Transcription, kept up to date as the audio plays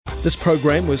This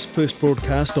program was first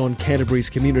broadcast on Canterbury's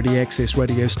community access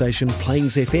radio station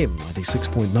Plains FM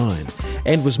 96.9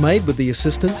 and was made with the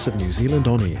assistance of New Zealand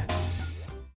On Air.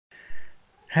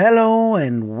 Hello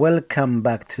and welcome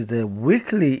back to the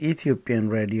weekly Ethiopian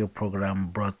radio program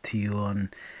brought to you on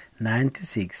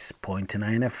 96.9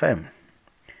 FM.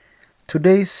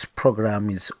 Today's program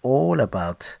is all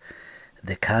about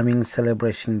the coming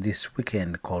celebration this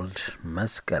weekend called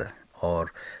Meskel,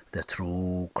 or the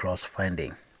True Cross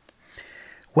Finding.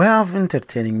 We have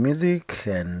entertaining music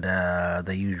and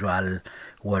the usual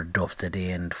word of the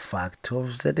day and fact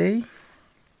of the day.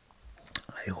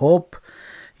 I hope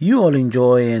you all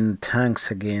enjoy, and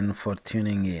thanks again for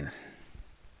tuning in.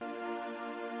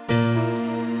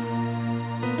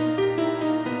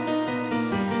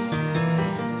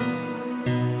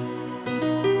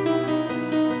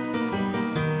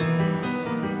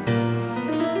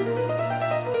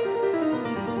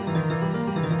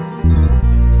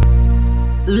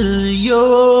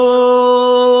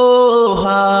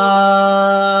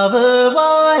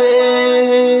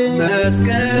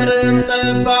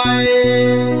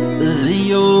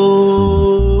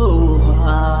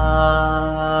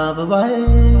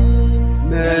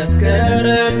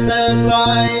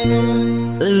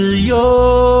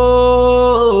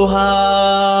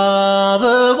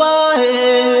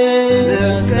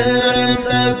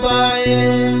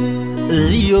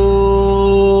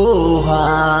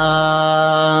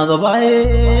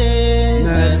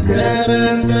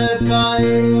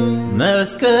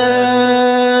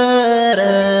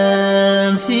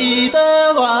 መስከረም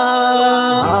ሲጠባ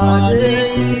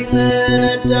አዲስ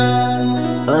ፈነዳ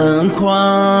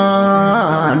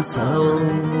እንኳን ሰው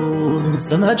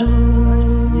ዘመዱ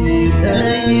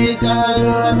ይጠይቃል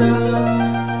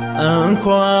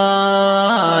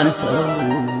እንኳን ሰው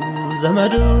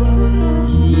ዘመዱ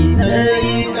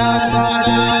ይጠይቃል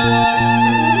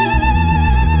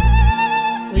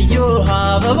You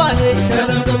have a bias,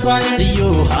 current fire. You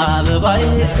have a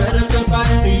bias, current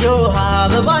fire. You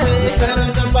have a bias,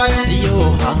 current fire. You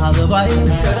have a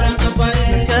bias, current fire.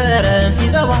 Current see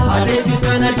the body, see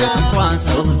Canada. Once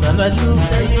over the metal,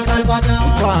 they calvada.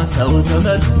 Once over the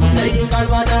metal, they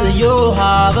calvada. You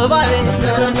have a bias,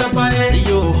 current fire.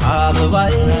 You have a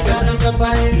bias, current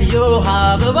fire. You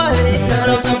have a bias,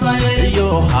 current fire. You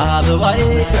have a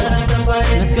bias, current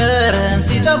fire. Current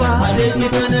see the body, see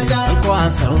Canada.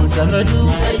 Once over ዘመዱ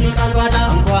ጠይቃልባዳ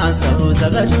እንኳን ሰው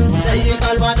ዘመዱ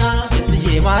ጠይቃልባዳ የትዬ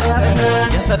ማርያም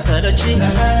የፈተለች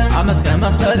አመት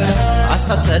ከመንፈቅ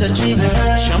አስፈተለች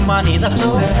ሸማኔ ጠፍቶ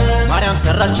ማርያም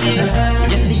ሰራች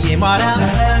የትዬ ማርያም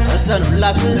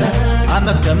እዘኑላት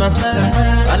አመት ከመንፈቅ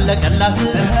አለቀላት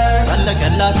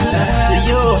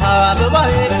እዮሃ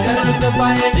አበባዬ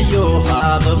እስከረምጠባዬ እዮሃ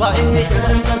አበባዬ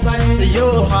እስከረምጠባዬ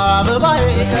እዮሃ አበባዬ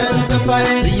እስከረምጠባዬ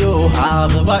እዮሃ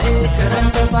አበባዬ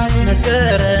እስከረምጠባዬ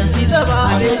መስከረም ሲጠባ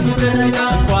አዲስ ፈነዳ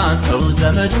እንኳን ሰው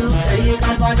ዘመዱ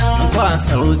ጠይቃልባዳ እንኳን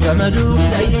ሰው ዘመዱ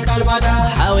ጠይቃልባዳ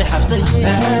ሓዊ ሓፍተይ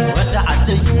ወዳ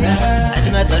ዓደይ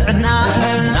ዕድመ ጥዕና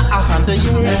ንዓኻም ደይ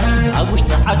ኣብ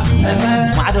ውሽጢ ዓዲ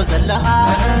ማዕዶ ዘለኻ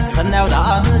ሰናይ ወዳ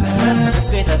ዓመት ምስ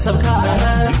ቤተሰብካ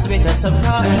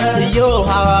እዮሃ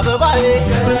አበባዬ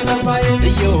እስከረምጠባዬ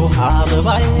እዮሃ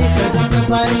አበባዬ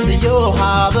እስከረምጠባዬ እዮሃ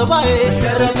አበባዬ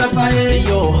እስከረምጠባዬ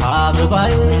እዮሃ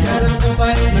አበባዬ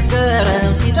እስከረምጠባዬ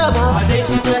መስከረም ሲጠባ አዲስ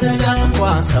ፈነዳ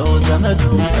እንኳን ሰው ዘመዱ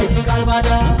ጠይቃልባዳ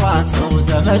እንኳን ሰው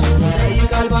ዘመዱ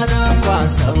ጠይቃልባዳ እንኳን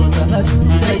ሰው ዘመዱ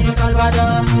ጠይቃልባዳ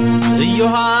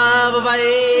እዮሃ አበባዬ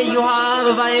እዮሃ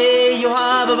አበባዬ እዮሃ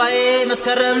አበባዬ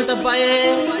መስከረም ጠባዬ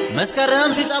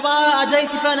መስከረም ሲጠባ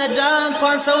አዲስ ፈነዳ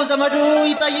እንኳን ሰው ዘመዱ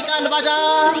ይጠይቃልባዳ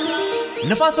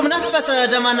ንፋሱም ነፈሰ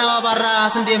ደመናው አባራ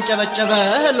ስንዴም ጨበጨበ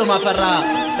እህሉም አፈራ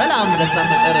ሰላም ደስታ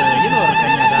ፍቅር ይኖር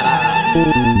ከኛ ጋራ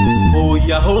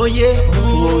Oya hoye,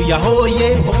 oya hoye,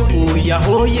 oya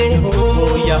hoye,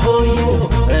 oya hoye.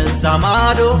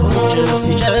 Zamado,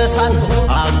 Chelsea Chelsea,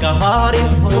 Agahari,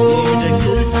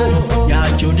 Diggisan,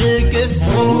 Yacho Diggis,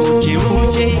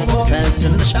 Uji,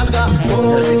 Kenton Shalga,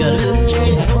 Galchi,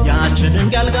 Yachin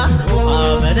Galga,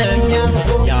 Avedenia,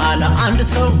 Yala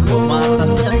Anderson,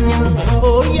 Matastania,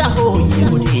 Oya hoye,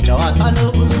 Ujawatano,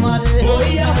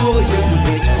 Oya hoye,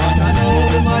 Ujawatano,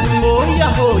 Oya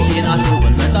hoye, not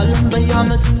metal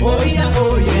bayamat, Oya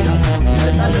hoye, not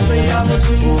metal bayamat,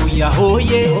 Oya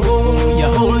hoye, Oya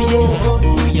hoye.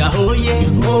 Oya hoye,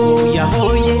 oya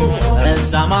hoye,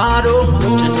 Zamado,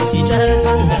 Chelsea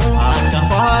Chelsea,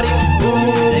 Agahari,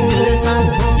 Diggisan,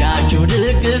 Yacho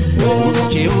Diggis,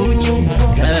 Uji,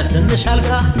 Kenton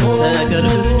Shalga,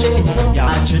 Galchi,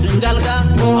 Yachin Galga,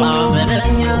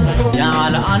 Avedenia,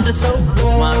 Yala Anderson,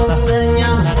 Matastania,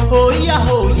 Oya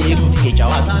hoye,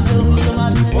 Ujawatano,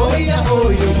 Oya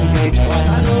hoye.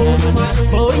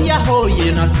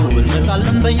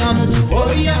 እንመጣለን በየዓመቱ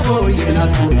ሆያ ሆዬ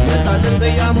ናቱ እንመጣለን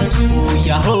በየዓመቱ ሆያ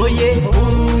ሆዬ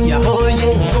ሆያ ሆዬ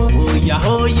ሆያ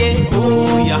ሆዬ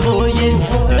ሆያ ሆዬ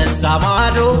እዛ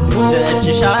ማዶ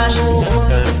ደጅሻሽ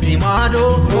እስቲ ማዶ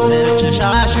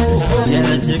ደጅሻሽ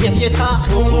የዚህ ቤት ጌታ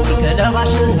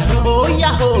ወልከለባሽ ሆያ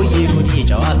ሆዬ ጉዲ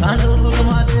ጨዋታ ነው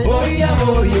ልማድ ሆያ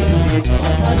ሆዬ ጉዲ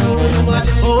ጨዋታ ነው ልማድ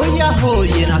ሆያ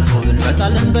ሆዬ ናቱ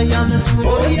እንመጣለን በየዓመቱ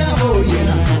ሆያ ሆዬ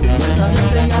ናቱ እንመጣለን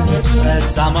በየዓመቱ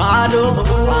እዛ ማዶ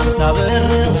 50 ብር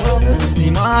እስቲ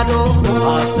ማዶ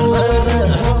 10 ብር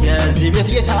የዚህ ቤት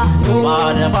ጌታ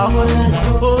ባለባቡር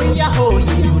ሆያ ሆዬ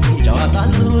ጉዲ ጨዋታ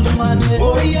ነው ልማድ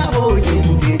ሆያ ሆዬ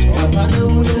ጉዲ ጨዋታ ነው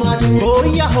ልማድ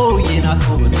ሆያ ሆዬ ናቱ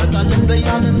እንመጣለን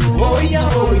በየዓመቱ ሆያ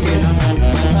ሆዬ ናቱ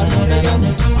እንመጣለን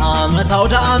በየዓመቱ ዓመት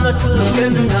አውደ ዓመት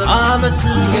ገና ዓመት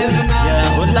ገና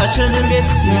የሁላችንም ቤት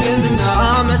ገና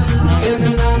ዓመት ገና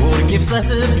ወርቅ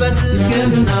ይፍሰስበት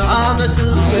ገና ዓመት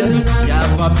ገና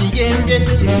የአባብዬም ቤት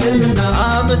ገና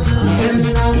ዓመት ገና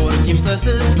ወርቅ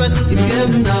ይፍሰስበት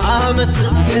ገና ዓመት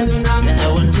ገና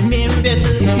የወንድሜም ቤት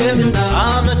ገና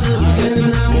ዓመት ገና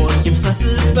ወርቅ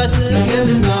ይፍሰስበት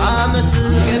ገና ዓመት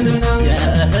ገና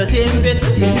የእህቴም ቤት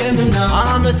ገና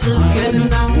ዓመት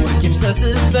ገና ወርቅ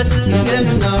ይፍሰስበት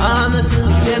ገና ዓመት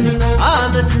ገና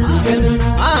ዓመት ገና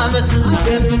ዓመት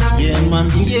ገና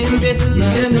የማምዬም ቤት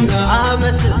ገና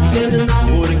ዓመት ገና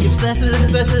ወርቅ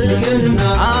ይፍሰስበት ገና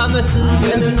ዓመት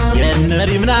ገና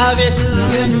የነሪምና ቤት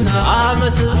ገና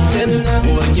ዓመት ገና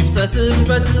ወርቅ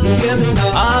ይፍሰስበት ገና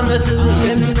ዓመት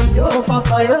ገና ዮፋፋ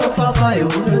ዮፋፋ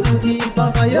ዮልዱቲ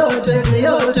ፋፋ ዮደግ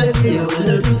ዮደግ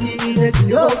ዮልዱቲ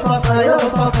ዮፋፋ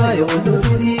ዮፋፋ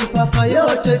ዮልዱቲ ፋፋ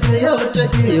ዮደግ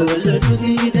ዮደግ ዮልዱቲ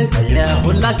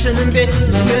የሁላችንም ቤት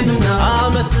ገና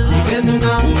ዓመት ገና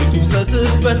ወርቅ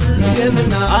ይፍሰስበት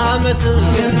ገና ዓመት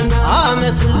ገና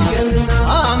ዓመት ገና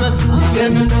ዓመት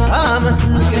ገና ዓመት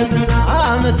ገና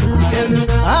ዓመት ገና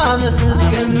ዓመት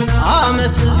ገና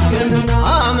ዓመት ገና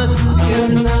ዓመት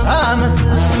ገና ዓመት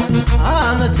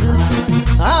ዓመት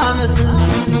ዓመት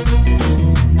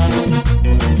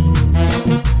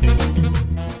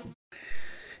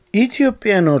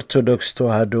Ethiopian Orthodox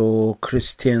Tewahedo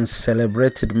Christians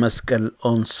celebrated Meskel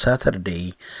on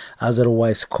Saturday,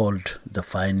 otherwise called the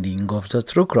Finding of the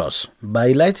True Cross,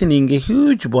 by lighting a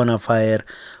huge bonfire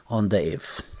on the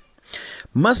eve.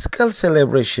 Meskel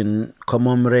celebration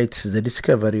commemorates the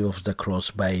discovery of the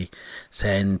cross by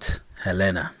Saint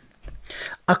Helena.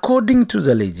 According to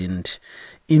the legend,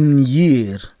 in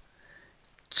year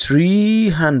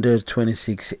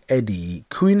 326 AD,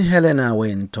 Queen Helena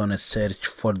went on a search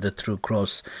for the true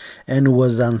cross and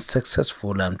was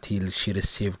unsuccessful until she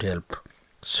received help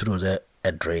through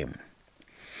a dream.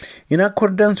 In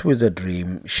accordance with the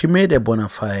dream, she made a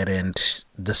bonfire and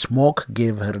the smoke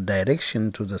gave her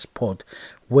direction to the spot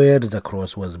where the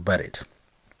cross was buried.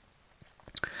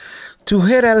 To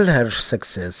herald her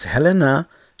success, Helena,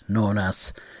 known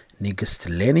as Nigist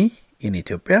Leni in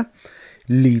Ethiopia,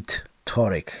 lit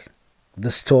Torek, the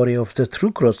story of the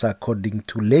true cross according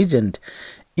to legend.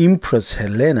 Empress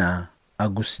Helena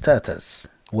Augustatus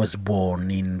was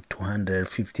born in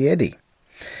 250 AD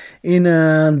in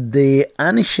the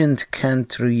ancient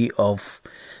country of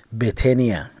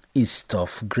Bithynia, east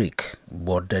of Greek,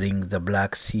 bordering the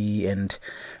Black Sea and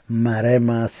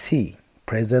Marema Sea,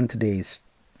 present-day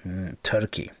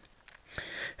Turkey.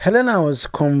 Helena was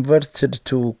converted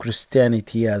to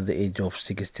Christianity at the age of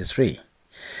 63.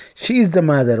 She is the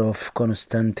mother of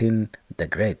Constantine the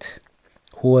Great,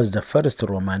 who was the first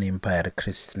Roman Empire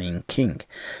christening king,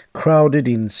 crowned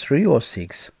in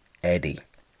 306 AD.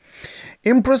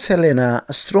 Empress Helena,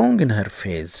 strong in her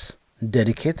faith,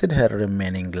 dedicated her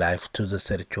remaining life to the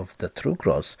search of the true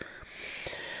cross.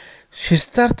 She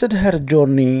started her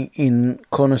journey in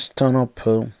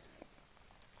Constantinople,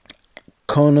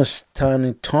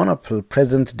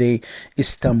 present-day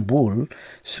Istanbul,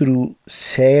 through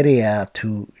Syria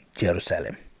to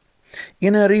Jerusalem.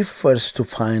 In her efforts to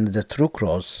find the true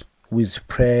cross, with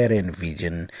prayer and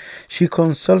vision, she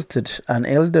consulted an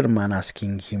elder man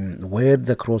asking him where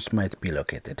the cross might be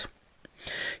located.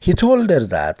 He told her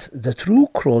that the true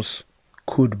cross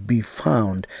could be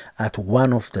found at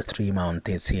one of the 3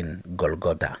 mountains in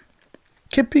Golgotha.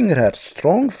 Keeping her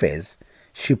strong faith,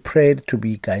 she prayed to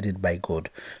be guided by God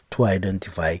to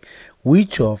identify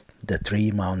which of the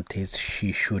 3 mountains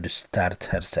she should start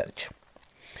her search.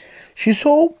 She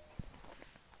saw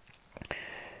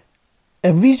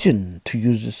a vision to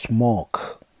use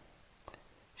smoke.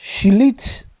 She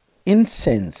lit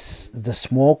incense. The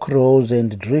smoke rose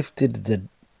and drifted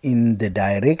in the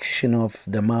direction of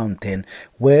the mountain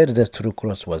where the true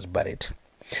cross was buried.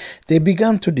 They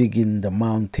began to dig in the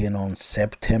mountain on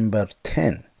September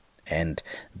 10, and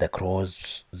the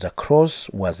cross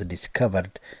was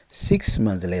discovered 6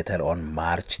 months later on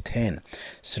March 10,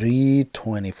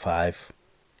 325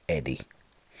 AD.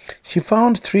 She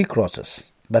found 3 crosses,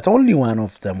 but only one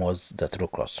of them was the true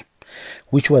cross,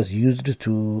 which was used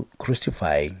to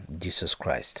crucify Jesus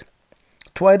Christ.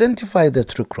 To identify the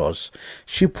true cross,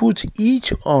 she put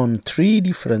each on 3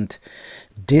 different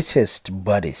deceased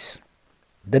bodies.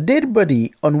 The dead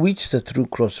body on which the true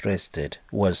cross rested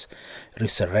was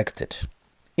resurrected.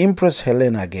 Empress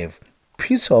Helena gave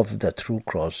piece of the true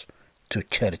cross to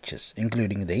churches,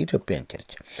 including the Ethiopian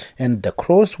church, and the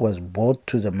cross was brought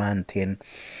to the mountain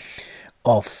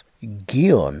of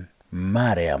Gion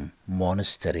Mariam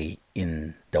Monastery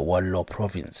in the Wallo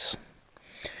province.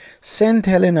 Saint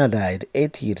Helena died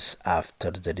 8 years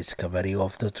after the discovery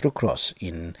of the true cross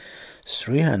in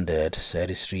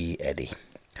 333 AD.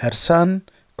 Her son,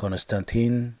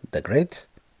 Constantine the Great,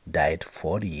 died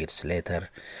 4 years later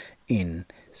in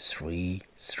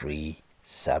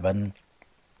 337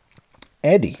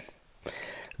 AD.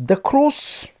 The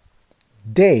cross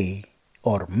day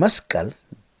or Meskel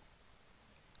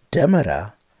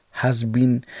Demera has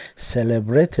been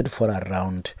celebrated for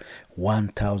around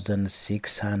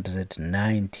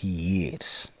 1,690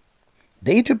 years.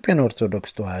 The Ethiopian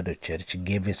Orthodox Tewahedo Church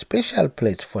gave a special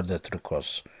place for the True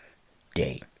Cross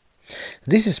Day.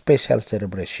 This special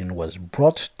celebration was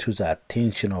brought to the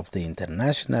attention of the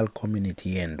international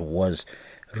community and was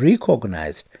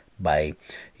recognized by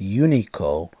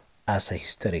UNESCO as a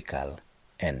historical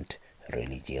and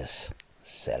religious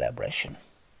celebration.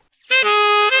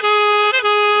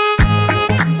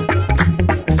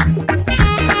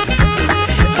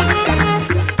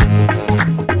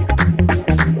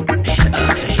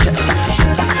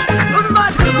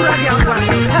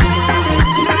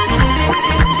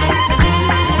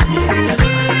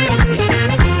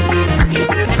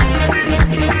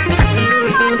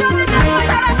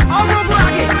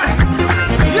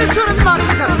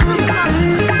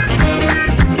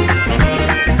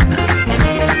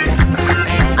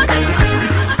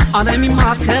 علمي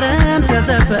ما تكرم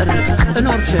تزبر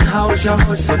نورش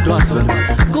هاوجا صدواتبر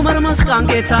قمر مسقان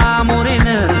قيتا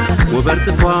مورينر وبرت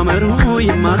فامرو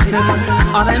يما تكرم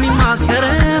علمي ما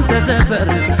تكرم تزبر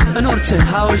نورش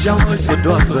هاوجا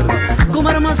صدواتبر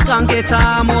قمر مسقان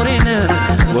قيتا مورينر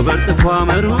وبرت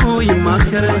فامرو يما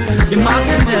تكرم يما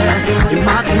تنده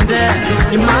يما تنده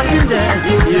يما تنده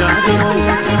يا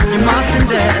دوت يما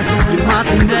تنده يما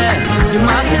تنده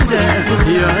يما تنده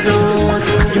يا دوت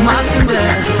يما تنده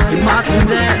Imagine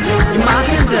that,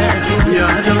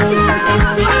 yeah,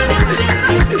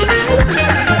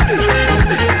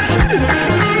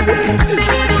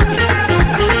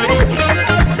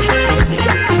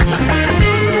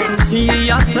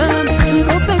 Yatam,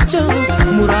 go pecho,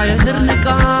 Muraya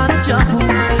Nikajahu,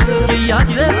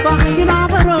 Yadlefa in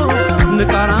Avaro,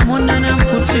 Nikaramon and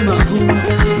Putsimahu,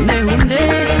 Nehunde,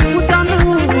 Utanu,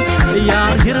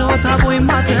 Yar Hirota boy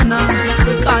Matana,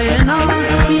 Kayana,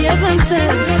 Yagan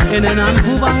says, in an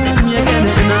Anhuba,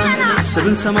 Yaganana,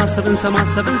 7 sama, 7 sama,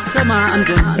 7 sama, and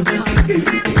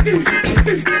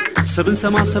 7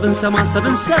 sama, 7 sama,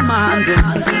 7 sama, and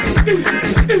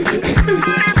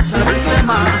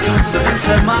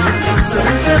 7 sama,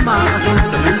 7 sama, 7 sama,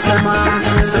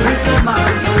 7 sama, 7 sama, 7 sama, 7 sama, 7 sama,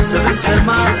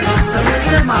 7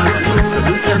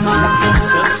 sama, 7 sama, 7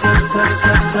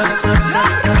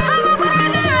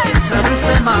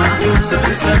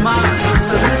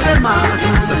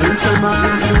 sama, 7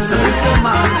 sama,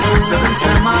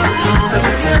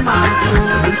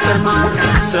 7 sama,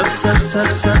 7 sama,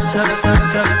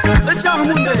 7 sama, 7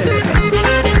 sama,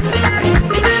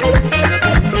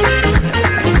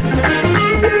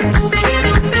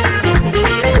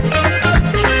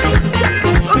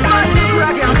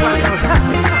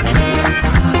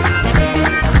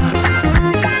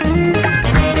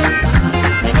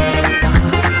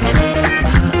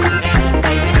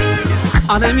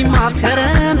 علمي ما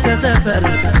تكرم تزفر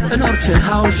نورش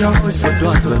هاوجا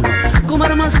صدواتبر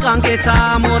قمر مسقان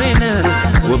قيتا مورينر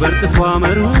وبرت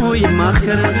فامرو يما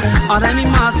تكرم علمي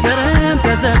ما تكرم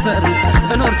تزفر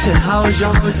نورش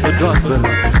هاوجا صدواتبر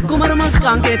قمر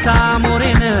مسقان قيتا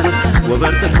مورينر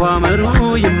وبرت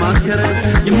فامرو يما تكرم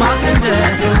يما تنده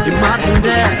يما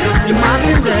تنده يما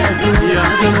تنده يا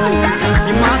دوت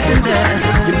يما تنده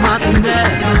يما تنده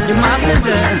يما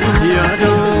تنده يا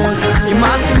دوت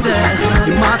يما تنده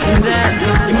Imagine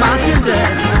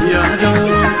that, yeah,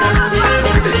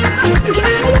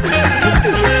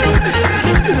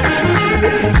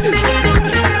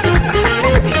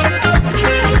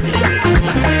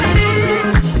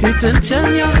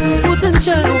 Utenchanya,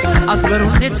 Utenchel,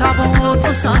 Atverundi Tabo,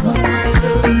 Tosabo,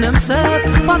 Nemsef,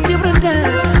 Pati Brende,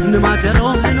 نماجرو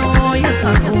هنو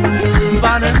يساقو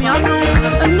بعلم يانو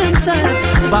النمسس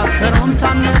باتفرون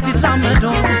تامنت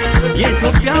يترامدو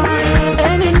يتوبيا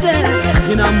اننده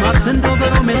يناماتن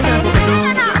دوبرو مسابدو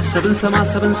سبن سما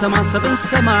سبن سما سبن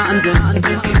سما عندن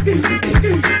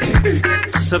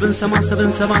سبن سما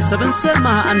سبن سما سبن سما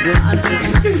عندن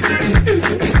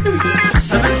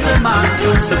سبن سما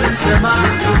سبن سما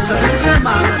سبن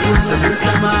سما سبن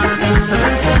سما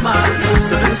سبن سما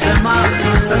سبن سما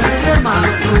سبن سما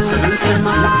سبن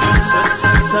سما سب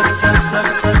سب سب سب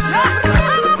سب سب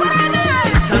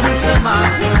سبن سما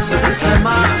سبن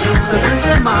سما سبن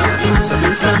سما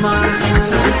سبن سما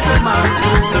سبن سما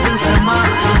سبن سما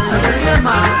سبن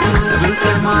سما سبن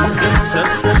سما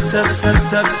سب سب سب سب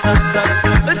سب سب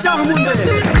سب اجاهمون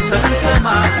سبن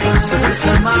سما سبن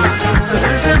سما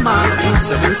سبن سما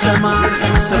سبن سما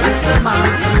سبن سما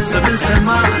سبن سما سبن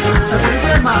سما سبن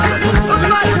سما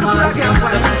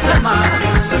سبن سما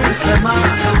سبن سما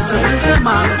سبن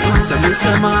سما سبن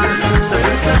سما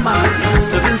سبن سما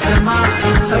سبن سما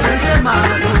سبن سما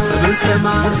سبن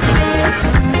سما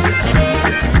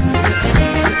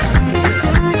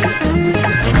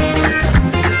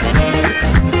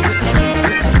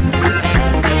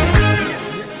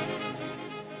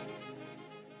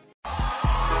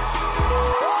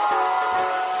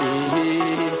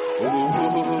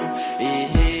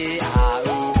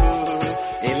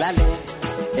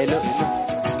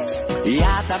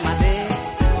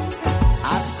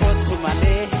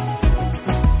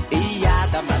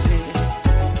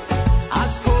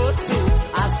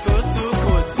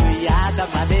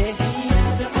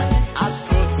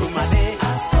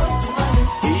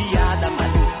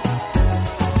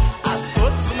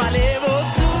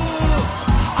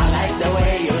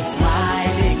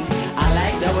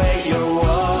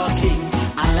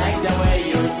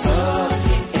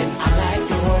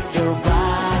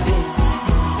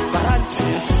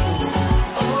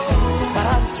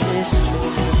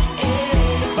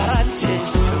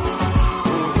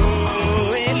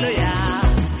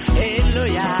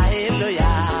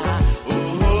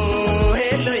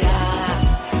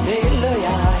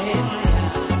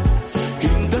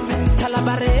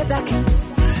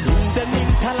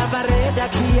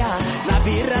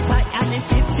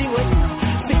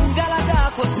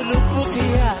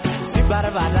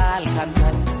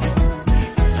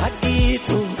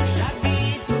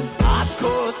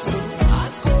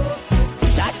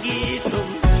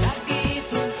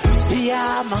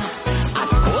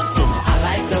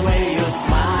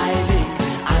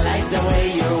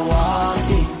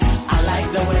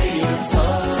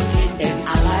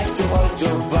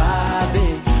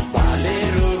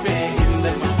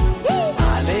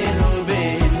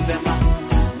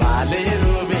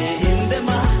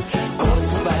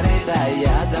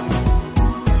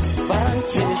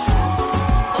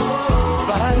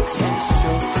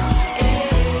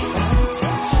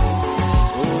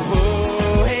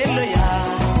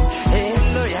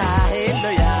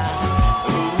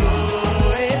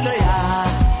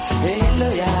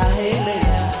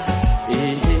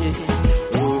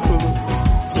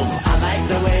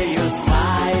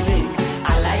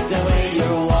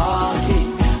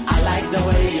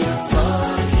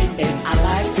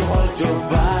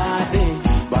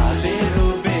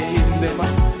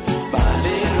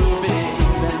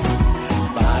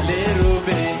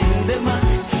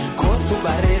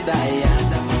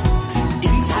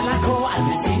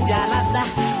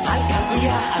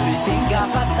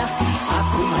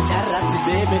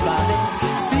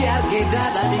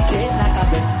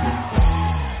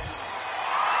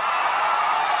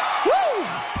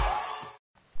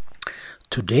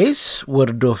Today's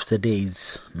word of the day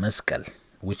is Meskel,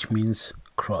 which means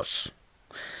cross.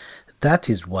 That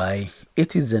is why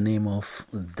it is the name of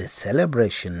the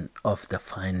celebration of the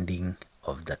finding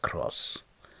of the cross.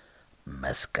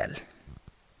 Meskel.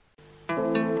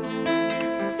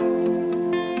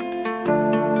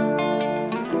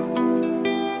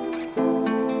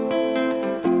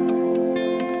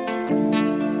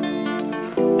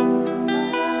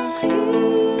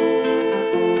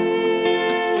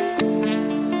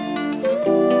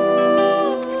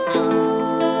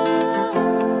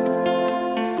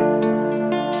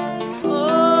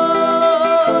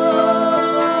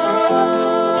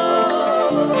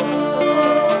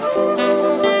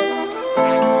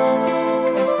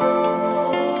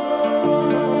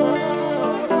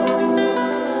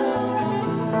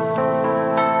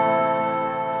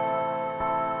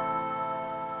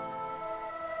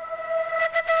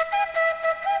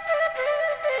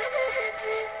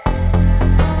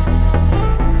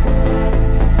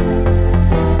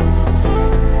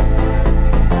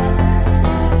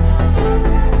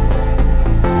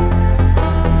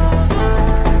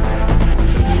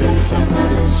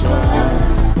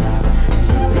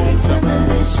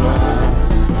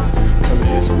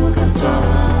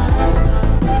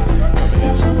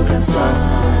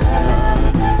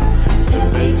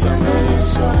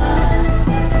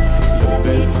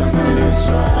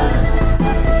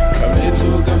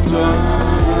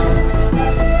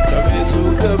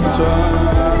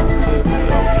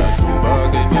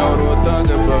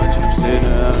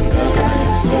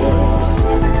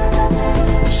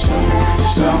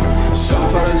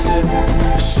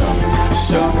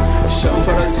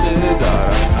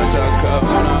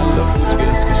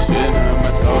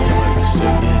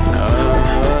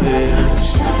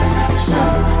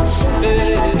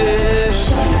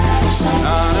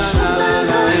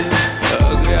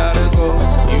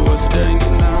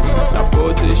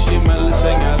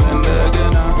 ይመልሰኛል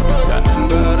እንደገና ያንን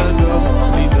በረዶ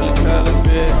ሊጥል ከልቤ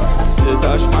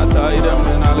ስታሽ ማታ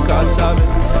ይደምናል ካሳቤ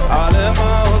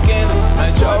አለማወቄን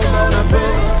መቻውቀው ነበር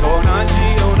ሆና እንጂ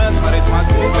እውነት መሬት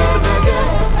ማትቀር ነገር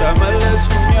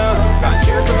ተመለስኩኛ ካንቺ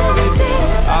ከቤቴ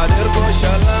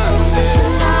አድርጎሻል አንዴ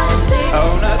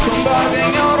እውነቱን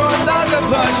ባገኘው ሮጣ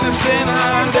ገባች ነፍሴን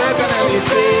እንደገና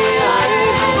ሊሴ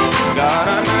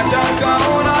ጋራና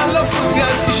ጫካውን አለፉት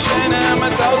ገዝግሼን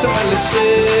መጣው ተመልሼ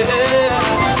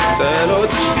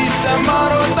ጸሎትሽ ቢሰማ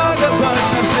ሮጣ ገባች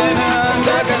ነፍሴን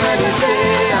እንደገና ሊሴ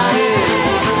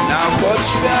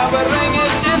ናፍቆትሽ ቢያበረኝ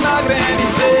እጅና እግሬን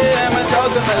ይዤ መጣው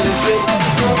ተመልሼ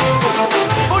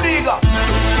ቡዲጋ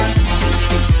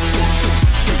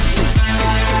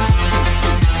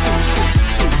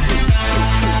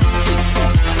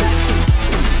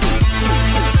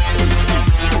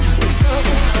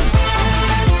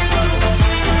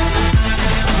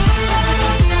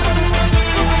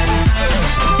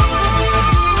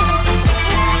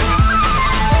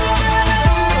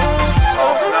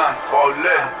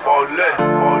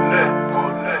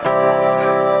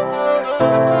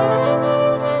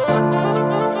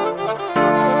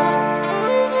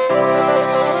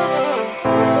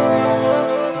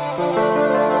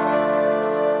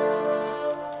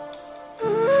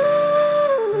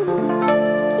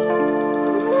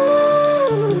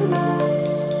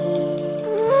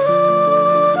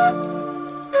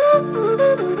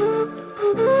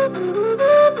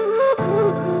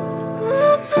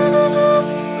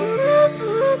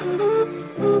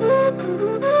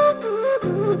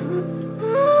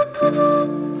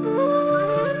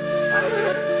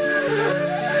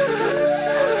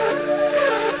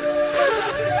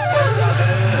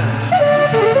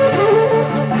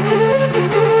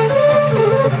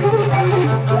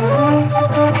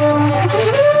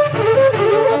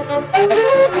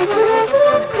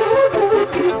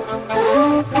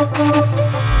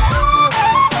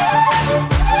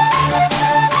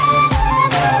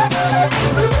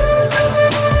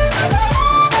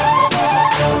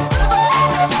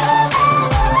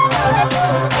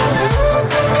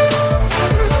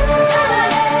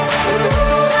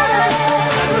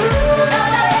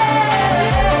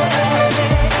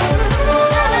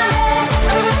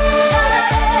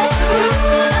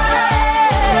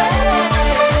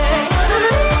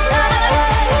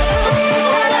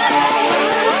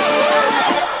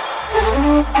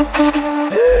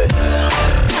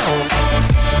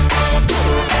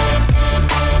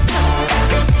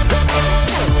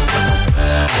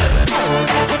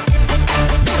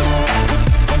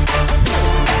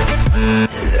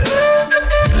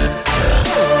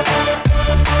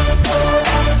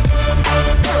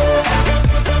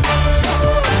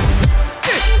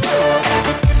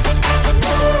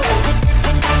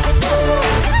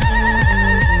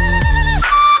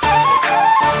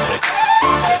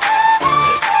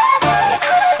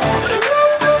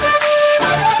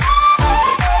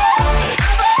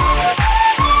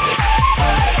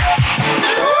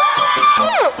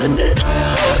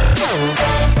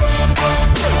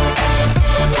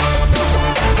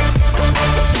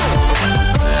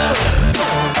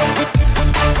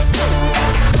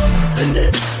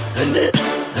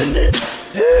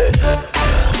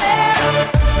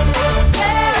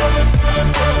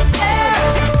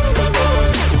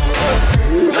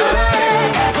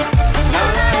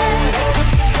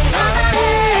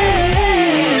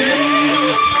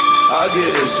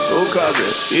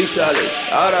Isalis,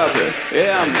 Arabe,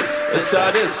 Eamis,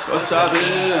 Esadis, Osabe.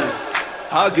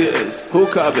 Hagiz,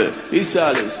 Hukabe,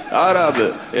 Isalis,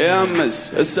 Arabe,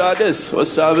 Eamis, Esadis,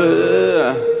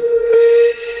 Osabe.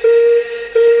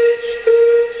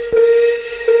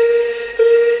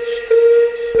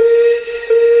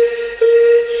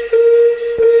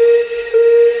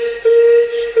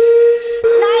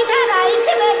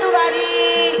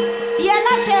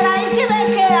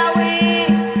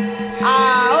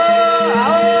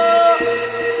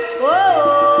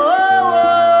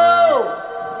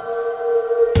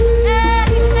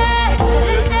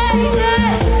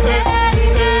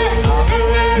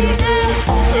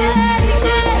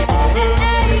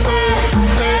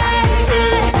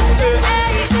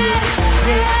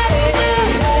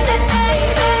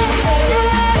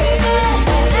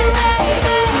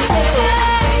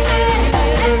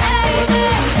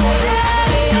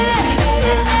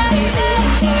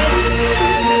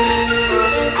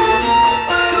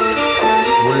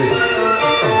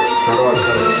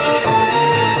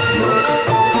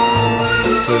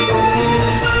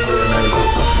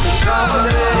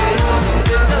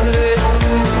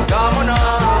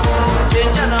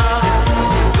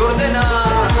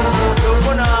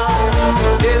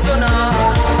 Sona,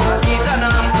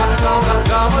 Itana,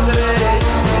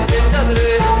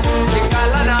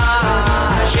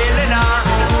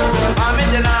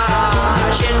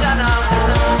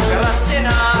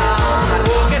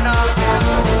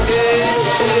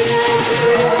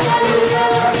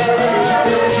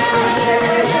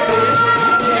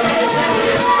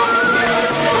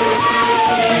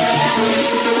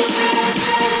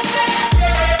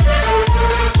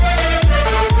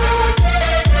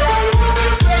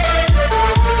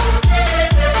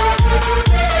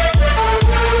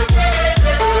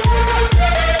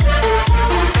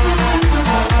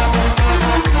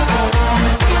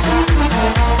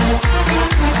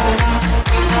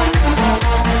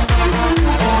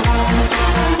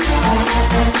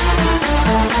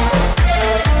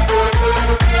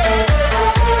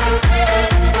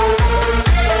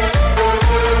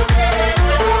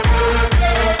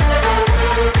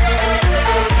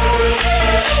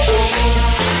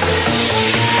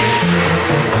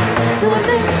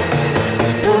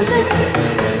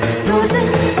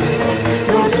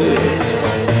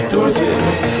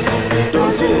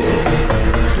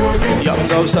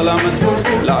 ያብዛው ሰላምን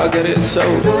ለአገሬ ሰው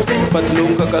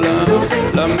ፈትሉን ከቀለም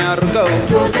ለሚያርቀው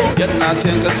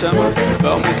የእናቴን ቅስም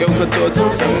በሙቄው ክቶት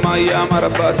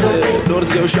እማያማረባት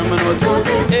ዶርዜው ሸምኖት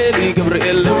ኤሊ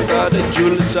ገብርኤል ልምጣ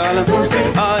ደጁን ልሳለም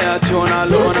አያት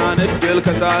ይሆናል ሆናን እድል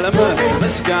ከጣለም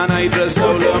ምስጋና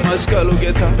ይድረሰው ለመስቀሉ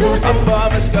ጌታ አባ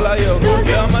መስቀላየው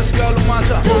የመስቀሉ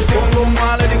ማታ ሁሉም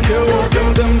ማለድኬው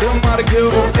ድምድምድም አርጌው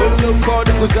ሁሉ ኮድ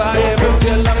ጉዛዬ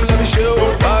ብርጌለም ለብሼው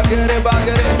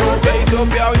ባገሬ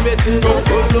በኢትዮጵያዊ ቤት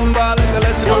ሁሉም ባለ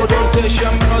ጥለት ነው ዶርዜ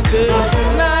ሸምኖት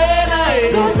ናዬ ናዬ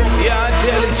ያዴ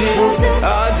ልጅ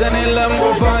አዘን የለም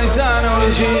ፋይዛ ነው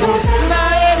እንጂ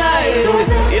ናዬ ናዬ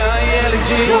ያየ ልጅ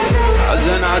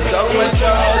አዘን አጣው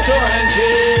መጫወት ሆነ እንጂ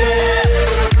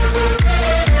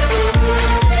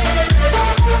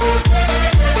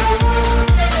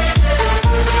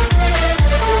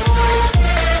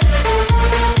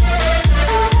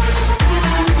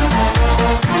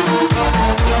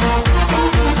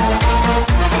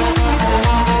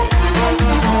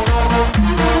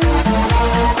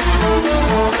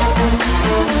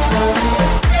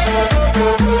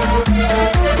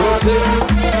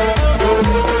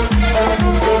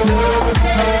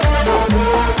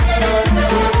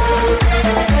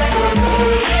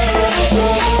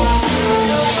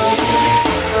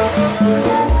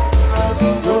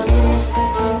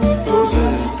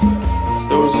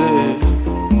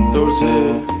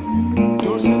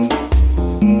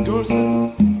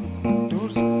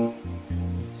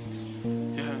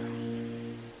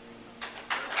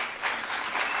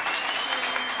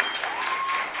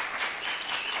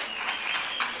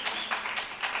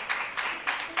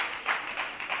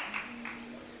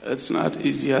It's not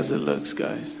easy as it looks,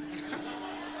 guys.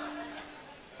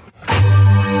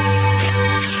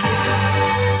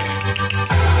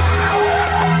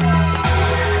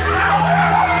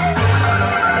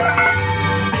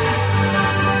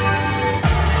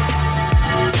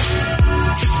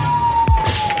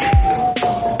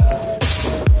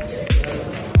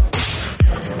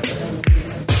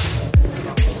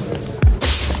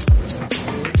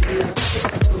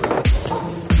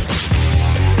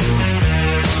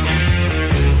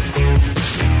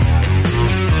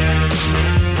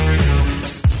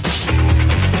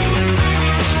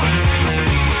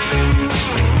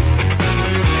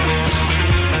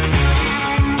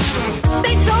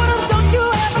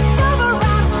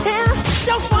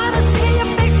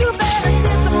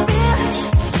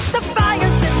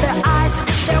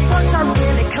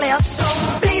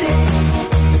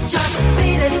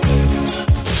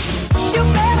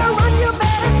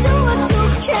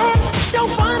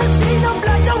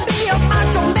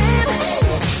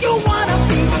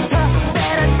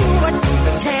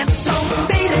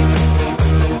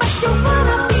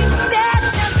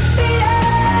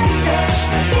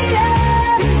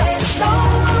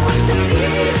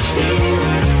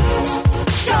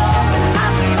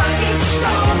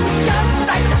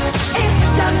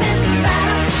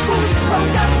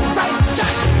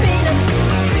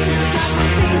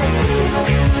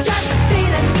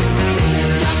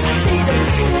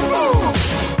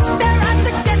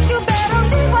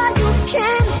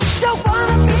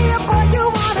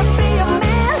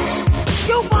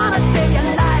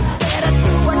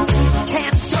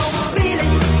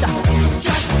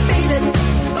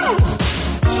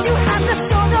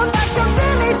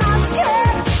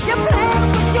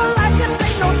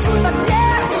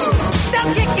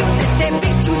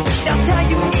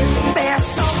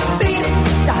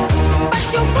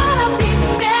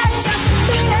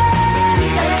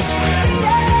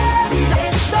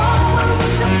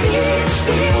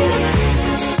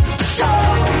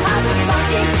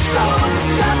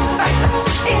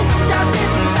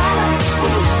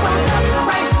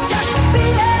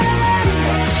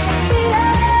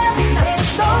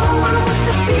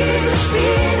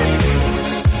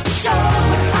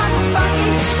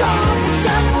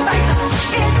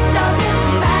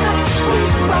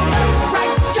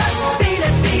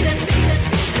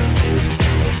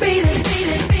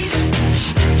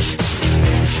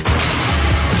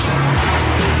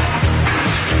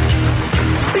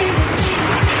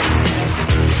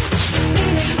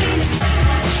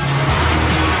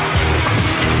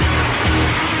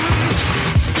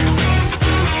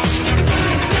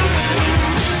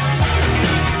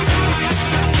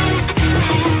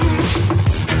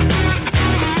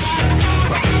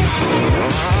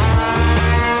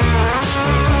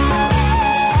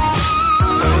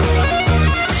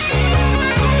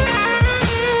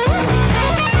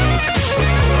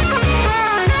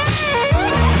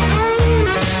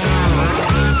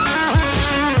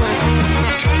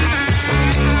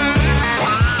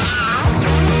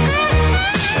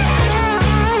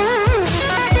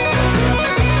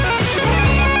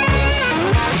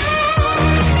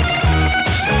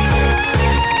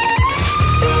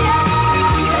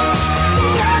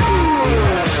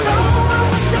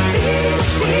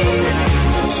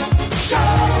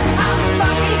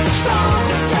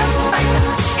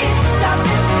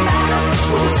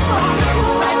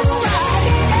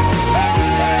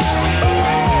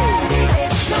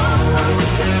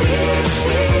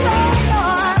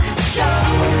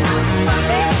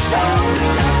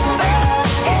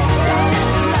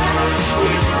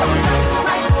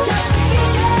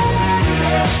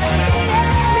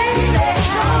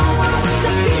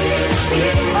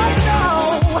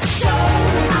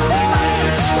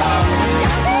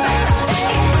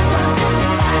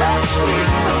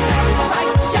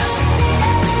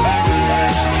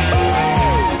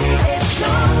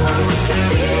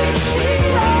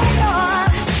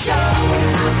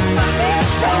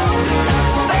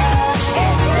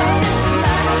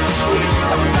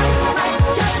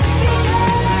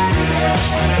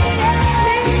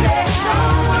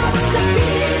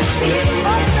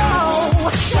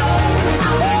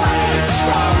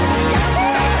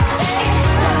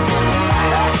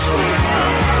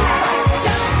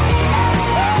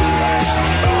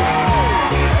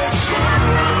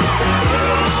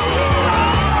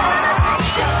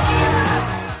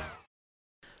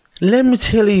 Let me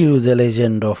tell you the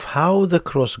legend of how the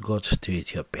cross got to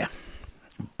Ethiopia.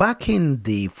 Back in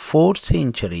the 4th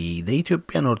century, the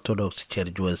Ethiopian Orthodox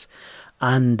Church was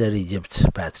under Egypt's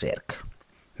patriarch.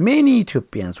 Many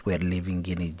Ethiopians were living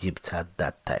in Egypt at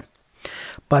that time,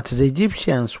 but the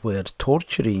Egyptians were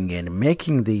torturing and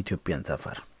making the Ethiopians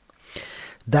suffer.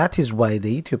 That is why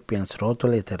the Ethiopians wrote a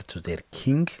letter to their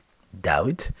king,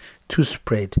 David, to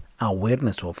spread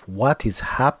awareness of what is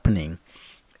happening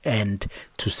and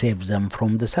to save them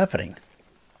from the suffering.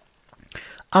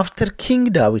 After King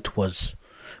David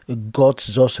got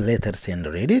those letters and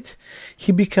read it,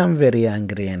 he became very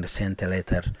angry and sent a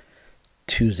letter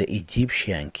to the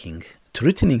Egyptian king,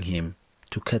 threatening him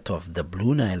to cut off the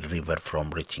Blue Nile River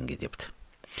from reaching Egypt.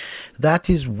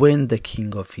 That is when the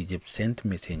king of Egypt sent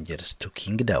messengers to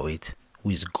King David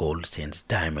with gold and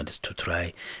diamonds to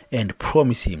try and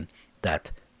promise him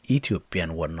that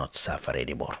Ethiopian would not suffer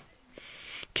anymore.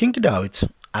 King David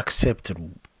accepted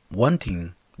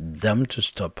wanting them to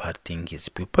stop hurting his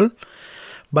people,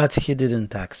 but he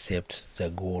didn't accept the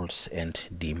goals and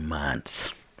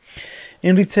demands.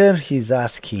 In return, he's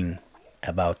asking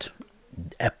about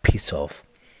a piece of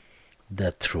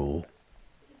the true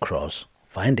cross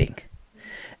finding.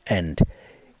 And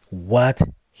what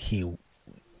he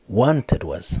wanted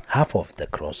was half of the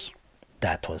cross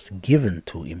that was given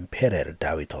to Emperor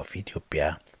David of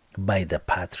Ethiopia by the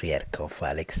Patriarch of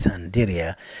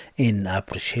Alexandria in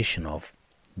appreciation of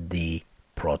the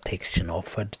protection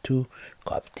offered to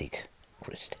Coptic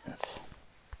Christians.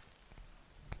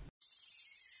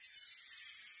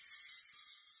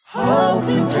 Hope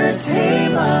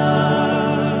Entertainment.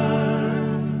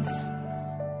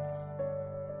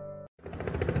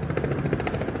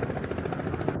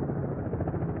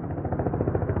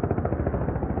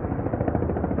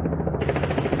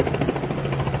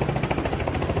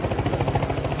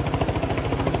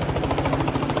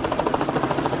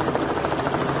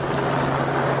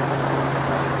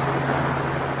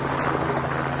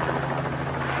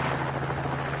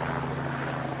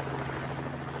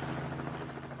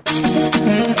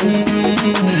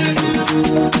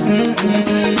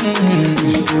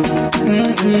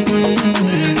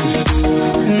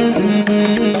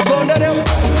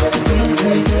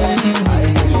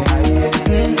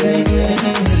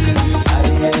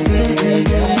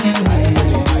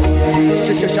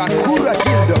 Shakura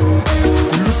Hilda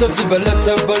Kulusab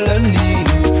Zibeleta Balani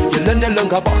Yelena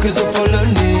Lanka Bakas of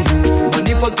Holani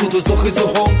Manifal Kutos of his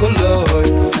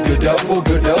Honkoloi Gadafo,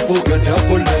 Gadafo,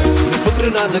 Gadafo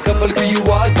Fukranaza Kapal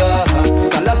Kiwaga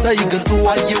Kalata Eagle to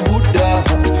Ayuda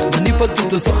Manifal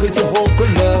Kutos of his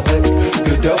Honkoloi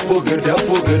Gadafo,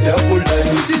 Gadafo, Gadafo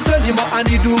Sitanima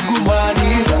Anidu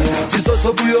Gumani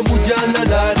Siso Buyo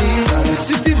Mujalalani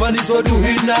Siti Maniso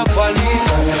Duhina Fani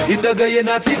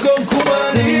Indagayena Tigon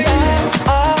Kumani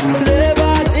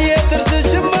Leban Yeterse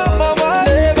Shima Mama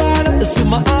Leban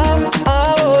Suma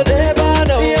Leban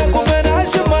Yakumena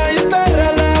Shima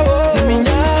Yitaralawo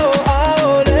Siminyao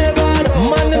Leban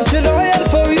Manim Chiloyal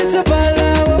Fawisa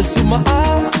Balawo Suma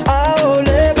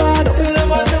Leban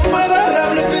Leban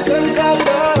Mararam Lepisan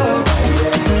Kalda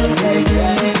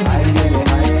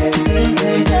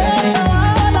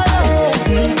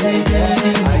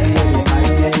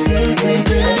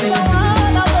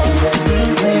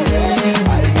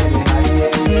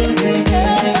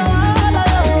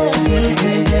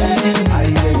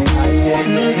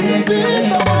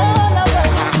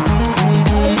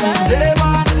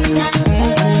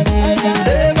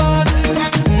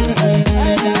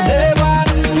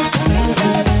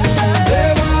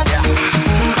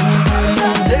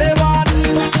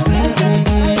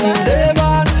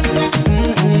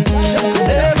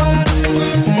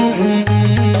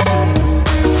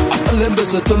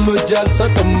Tumujal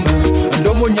satum,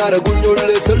 Domunyara Gunyol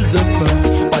Selzim,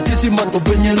 Patisi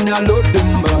Matopinian Alodum,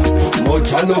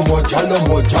 Mochalo,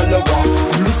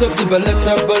 Lusab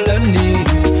Zibeleta Balani,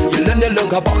 Yelena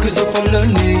Lanka Bakas of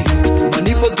Holani,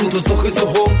 Manifal to the Sohis of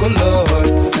Honkoloi,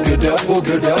 Gadafo,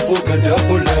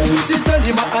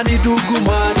 Sitanima Anidu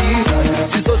Gumani,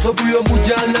 Siso Buyo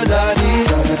Mujalalani,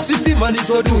 Siti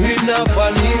Maniso Duhina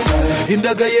Fani,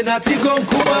 Indagayena Tigon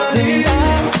Kumani,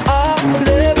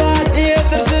 Leban.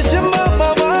 Yeterse Shima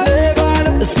Mama Leban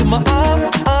Suma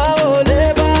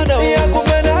Leban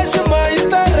Yakumena Shima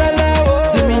Yitaralawo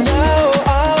Siminyao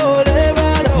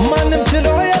Leban Manim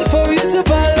Chiloyal Fawisa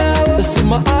Balawo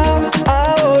Suma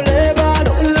Leban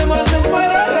Leman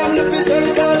Mararam Lepisan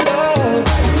Kalda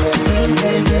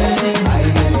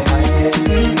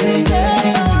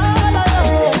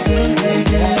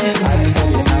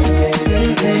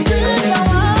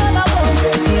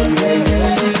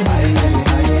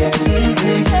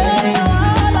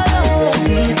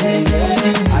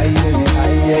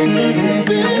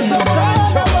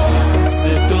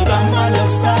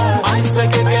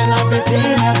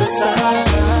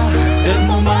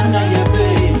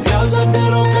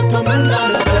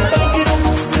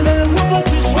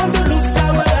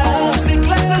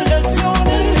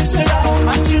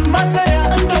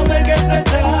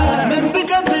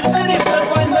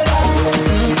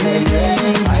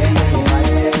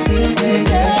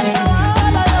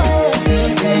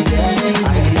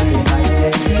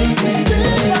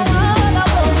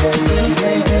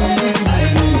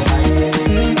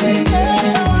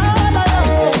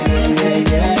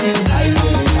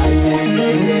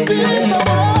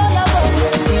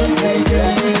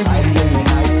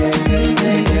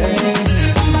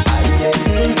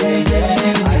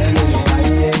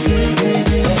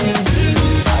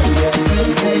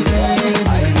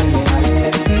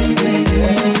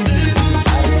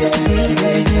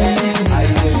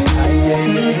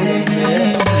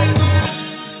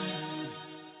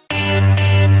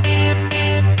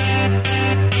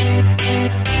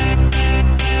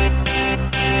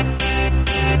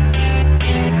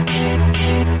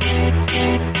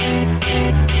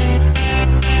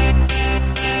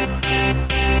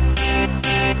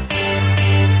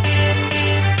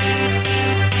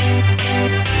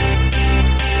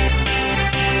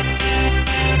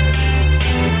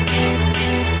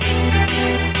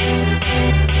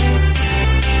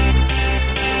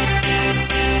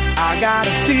got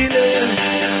a feeling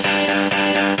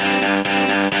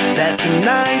that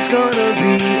tonight's gonna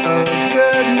be a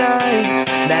good night.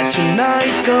 That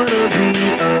tonight's gonna be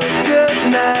a good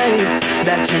night.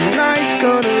 That tonight's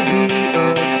gonna be a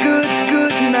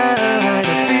good night.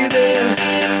 A feeling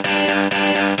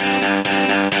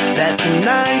that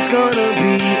tonight's gonna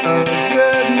be a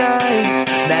good night.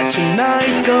 That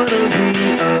tonight's gonna be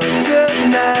a good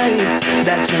night.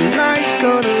 That tonight's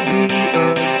gonna be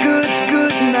a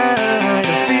good night.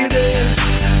 A feeling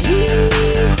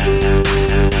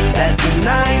that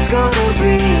tonight's gonna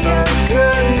be a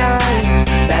good night.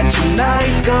 That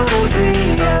tonight's gonna be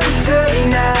a good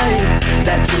night.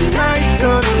 That tonight's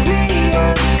gonna be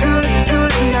a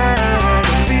good night.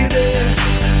 A feeling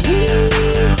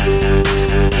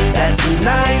that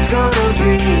tonight's gonna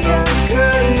be a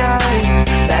good night.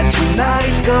 That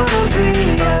tonight's gonna be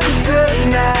a good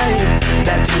night.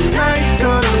 That tonight's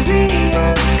gonna be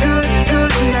a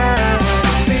good night.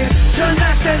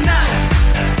 Tonight's the night.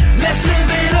 Let's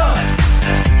live it up.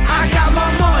 I got my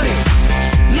money.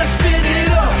 Let's spin it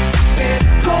up.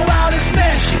 Go out and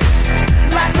smash it.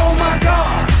 Like oh my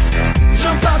God.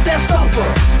 Jump out that sofa.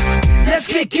 Let's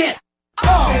kick it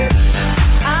off.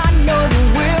 I know that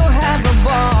we'll have a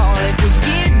ball if we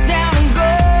get down and go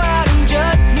out and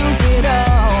just lose it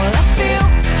all. I feel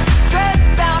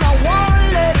stressed out, I wanna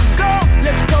let it go.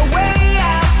 Let's go way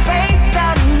out, spaced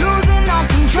out and losing all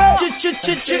control.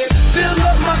 Fill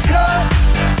up my cup,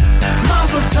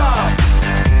 Mazel tov.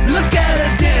 Look at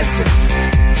her dancing,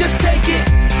 just take it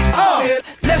off.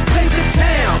 Let's paint the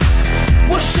town,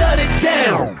 we'll shut it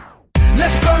down.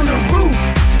 Let's burn the roof,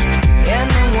 and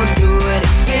then we'll do it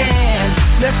again.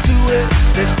 let's do it,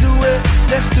 let's do it,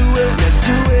 let's do it, let's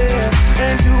do it,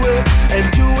 and do it, and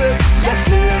do it. Let's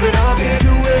live it up and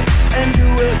do it, and do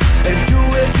it, and do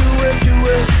it, do it, do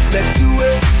it. Let's do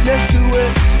it, let's do it,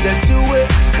 let's do it.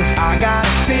 Cause I got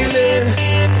a feeling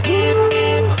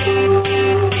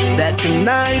that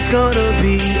tonight's gonna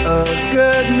be a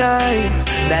good night.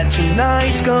 That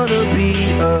tonight's gonna be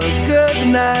a good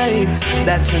night.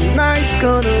 That tonight's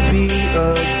gonna be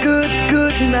a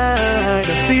good night.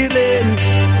 A feeling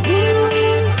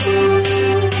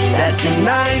that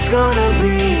tonight's gonna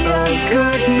be a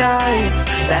good night.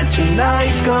 That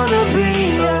tonight's gonna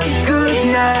be a good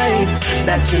night.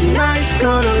 That tonight's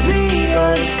gonna be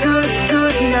a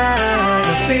good night.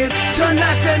 I feel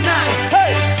tonight's the night.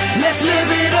 Hey, let's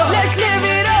live it up. Let's live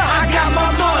it up. I got my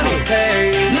money.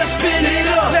 Hey, let's spin it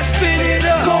up. Let's spin it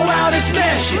up. Go out and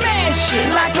smash it. Smash it.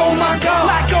 Like oh my God.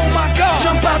 Like oh my God.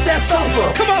 Jump out that sofa.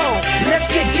 Come on. Let's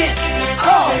get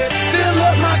off. Fill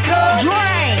up my cup.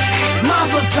 Drink.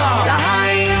 Mazel tov.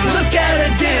 Look at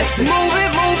her dancing. Move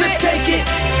it, move Just it. take it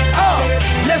off.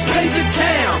 Let's paint the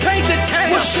town. Paint the town.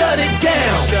 We'll shut it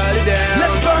down. Shut it down.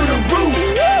 Let's burn the roof.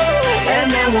 And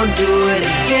then we'll do it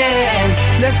again.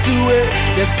 Let's do it.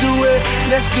 Let's do it.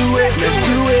 Let's do it. Let's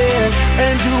do it.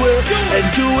 And do it. And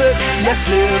do it. Let's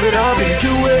live it up and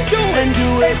do it. And do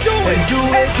it. And do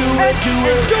it. Do it. Do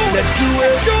it. Let's do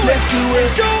it. Let's do it.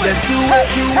 Let's do it.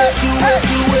 Do it. Do it.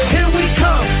 Do it. Here we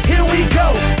come. Here we go.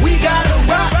 We gotta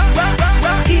rock. Rock. Rock.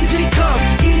 Rock. Easy come.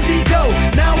 Easy go.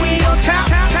 Now we on top.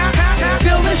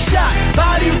 Feel the shot.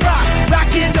 Body rock.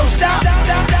 Rock it. Don't stop.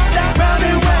 Round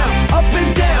and round. Up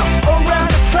and down. Around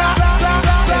the clock.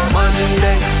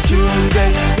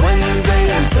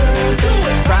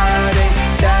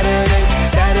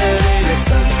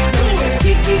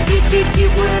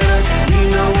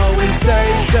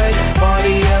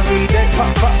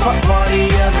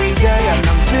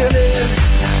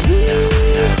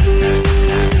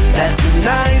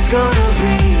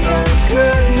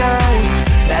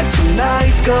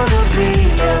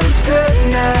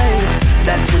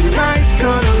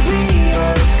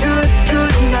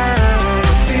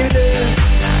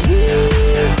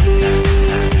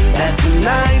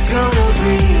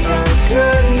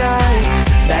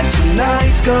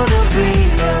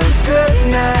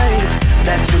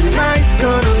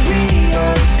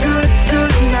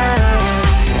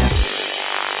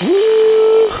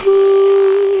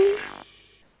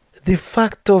 The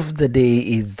fact of the day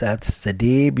is that the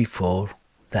day before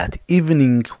that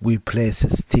evening we place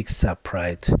sticks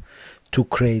upright to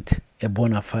create a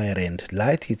bonfire and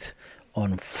light it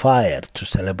on fire to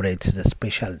celebrate the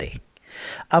special day.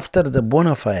 After the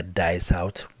bonfire dies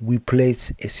out, we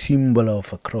place a symbol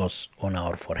of a cross on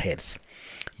our foreheads,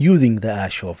 using the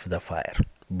ash of the fire,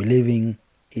 believing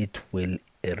it will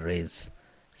erase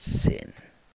sin.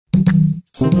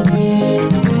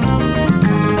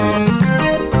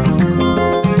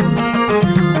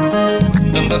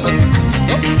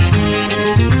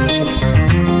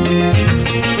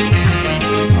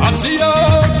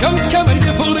 عطية كم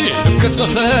يفوري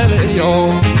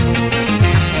كتخاليو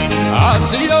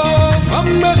عطية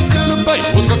أما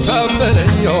الكلبي وصلت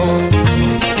بليو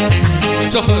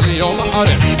تخليو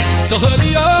معرف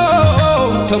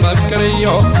تخليو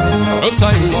تمكريو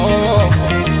عطايمو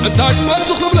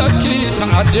تخبلكي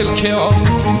تعدلكيو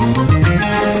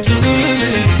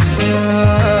تخلي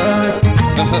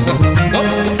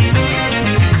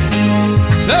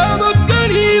سامس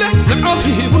قليلة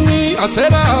نعخي بني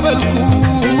عسيرا بالكو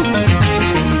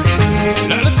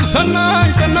لعلت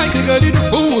سناي كقليل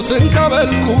فوس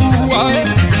انكابلكو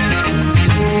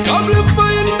قبل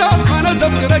بين دام انا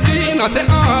تفكركي نعطي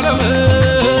عالمي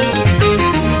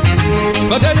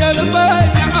فتايا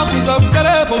لبين عخي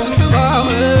زفكرة فوس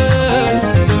الحمامي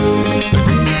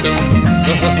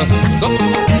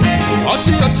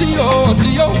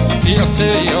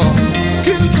عطيو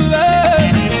كل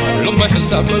لما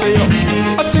يحسب ليو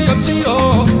عطيو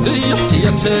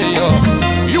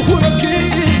يخونكي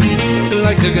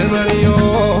لايك قبريو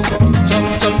جب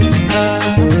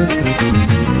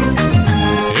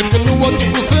يمكن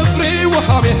وطن فبري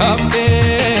وحامي هابكي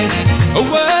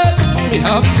وامي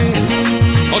هابكي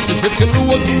يمكن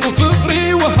وطن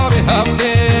فبري وحامي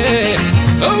هابكي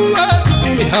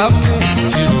وامي هابكي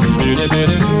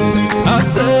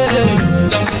أسي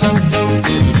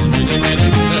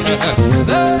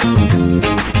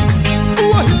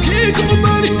وهكي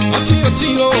تقبلي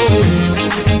عطيو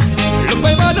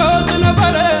لبي ما دوت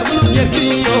نبرة ملو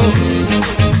يركيو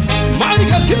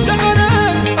معني قال كم دعنا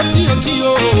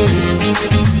عطيو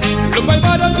لبي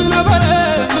ما دوت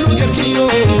نبرة ملو يركيو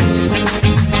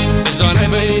إزانا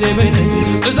بيني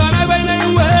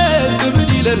وين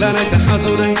تبدي للانا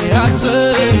تحازولي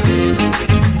أسي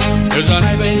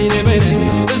إزانا بيني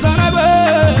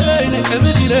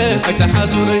أمري لك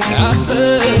أتحازولي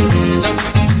أسي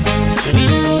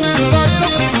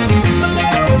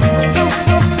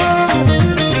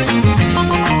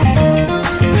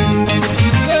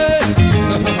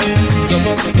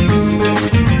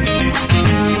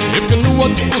يمكن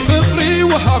وطن فقري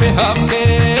وحامي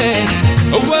هابكي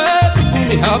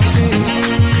وامي هابكي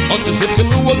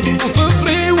يمكن وطن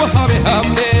فقري وحامي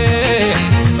هابكي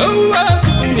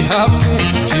وامي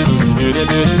هابكي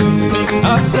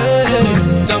أسي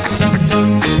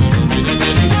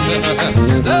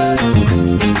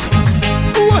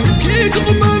وهكي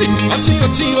تقبلي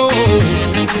عطيو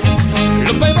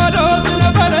لبي ما دوت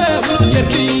نبرة ملو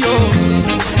يركيو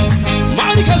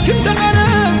معني قال كم دعنا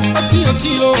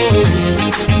عطيو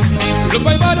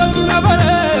لبي ما دوت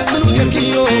نبرة ملو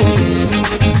يركيو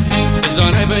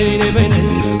إزانا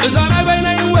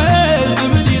بيني وين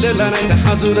تبدي للانا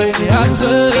تحازولي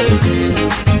أسي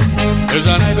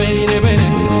إزانا بيني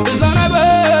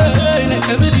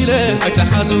أمري لك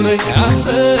أتحازولي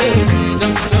أسي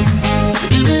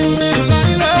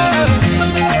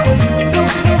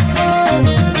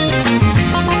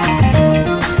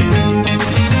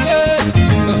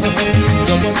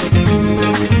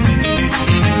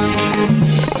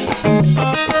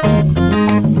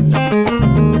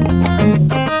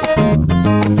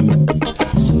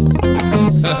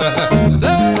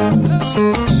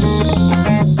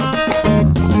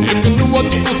يمكن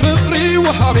وطن فقري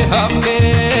وحامي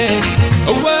هابكي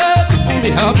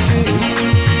وامي هابكي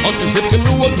يمكن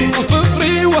وطن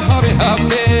فقري وحامي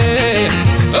هابكي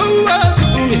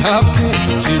وامي هابكي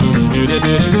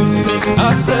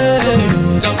أسي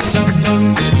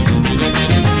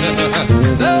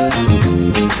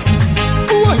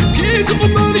وهكي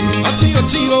تقبلي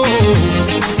عطيو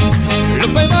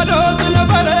لبي ما دوت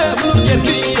نبرة ملو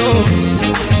يركيو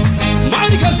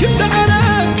معني قال كم دعنا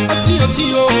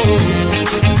عطيو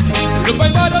لبي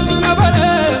ما دوت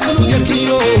نبرة ملو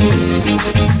يركيو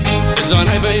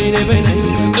إزانا بيني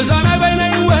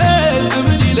وين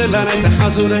تبدي للانا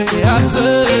تحازولي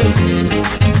أسي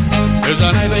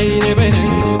إزانا بيني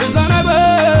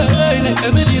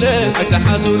أمري لك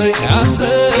أتحازولي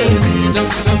أسي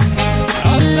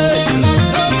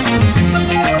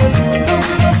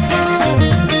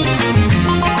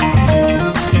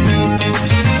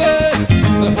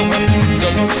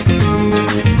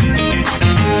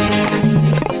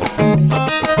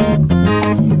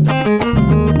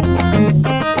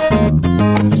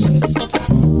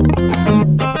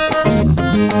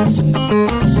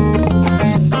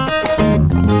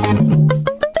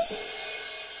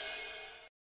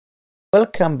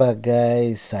Welcome back,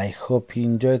 guys. I hope you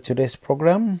enjoyed today's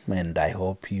program, and I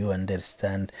hope you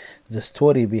understand the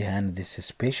story behind this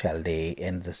special day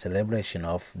and the celebration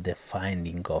of the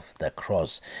finding of the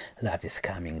cross that is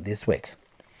coming this week.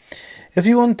 If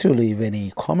you want to leave any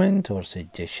comment or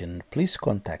suggestion, please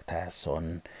contact us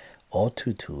on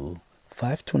 022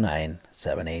 529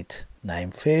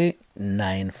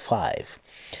 7895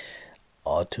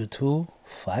 022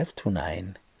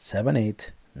 529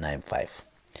 7895.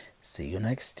 See you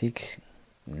next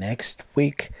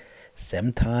week,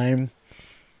 same time.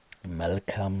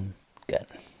 Welcome again.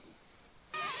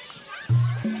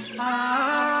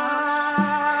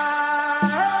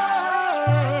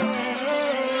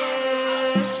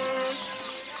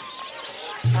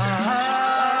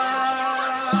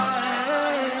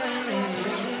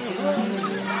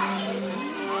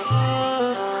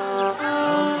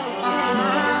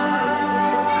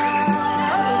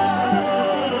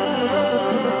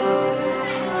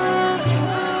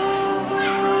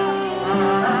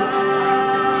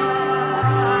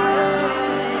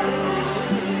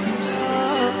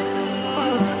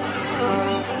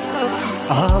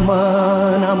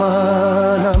 Aman,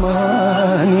 aman,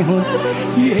 aman ihun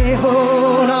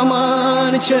Yehon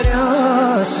aman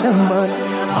çeraseman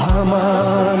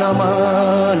Aman,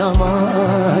 aman,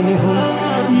 aman ihun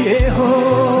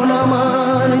Yehon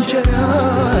aman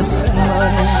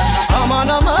çeraseman Aman,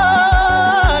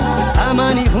 aman,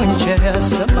 aman ihun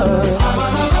çeraseman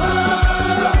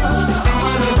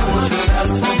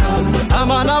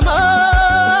Aman,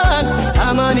 aman,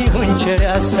 aman ihun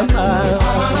çeraseman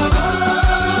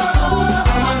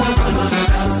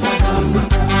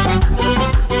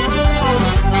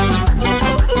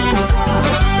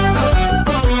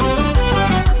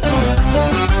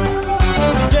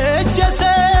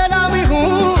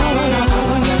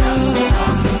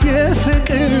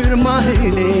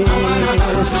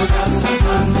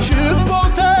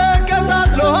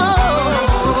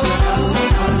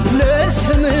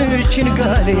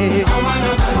ችንጋሌ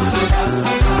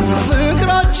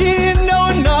ፍቅራችን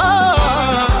ነውና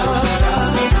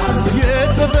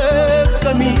የጥበብ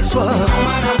ቀሚሷ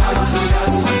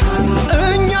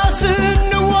እኛ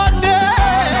ስንዋደድ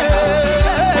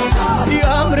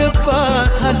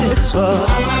ያምርባታል እሷ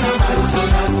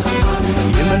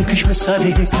የመልክሽ ምሳሌ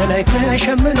ከላይ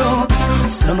ተሸምኖ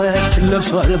ሰማያችን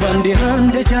ለብሷል ባንዲራ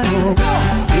እንደጃኖ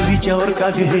የቢጫ ወርቅ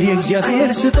አገር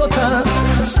የእግዚአብሔር ስጦታ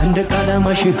ሰንደቅ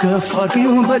ዓላማሽ ከፍ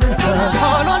አድርጊው በደስታ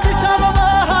ሃሎ አዲስ አበባ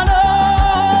ሃሎ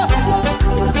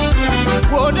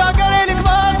ወደ አገሬ ልግባ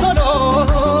ቶሎ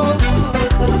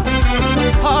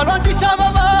ሃሎ አዲስ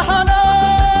አበባ ሃሎ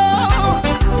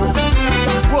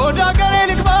ወደ አገሬ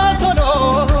ልግባ ቶሎ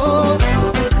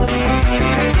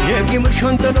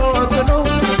የቂምሽን ጥሎ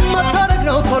መታረቅ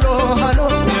ነው ቶሎ ሃሎ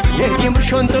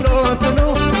የቂምሽን ጥሎ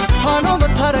ሃሎ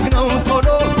መታረቅ ነው ቶሎ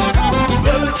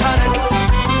በልታረቅ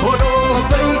ቶሎ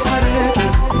በይታረቅ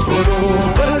ቶሎ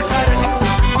በልታረቅ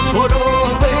ቶሎ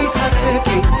በይታረቅ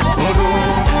ቶሎ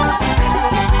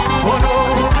ቶሎ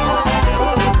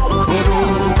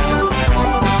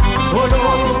ቶሎ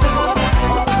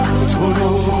ቶሎ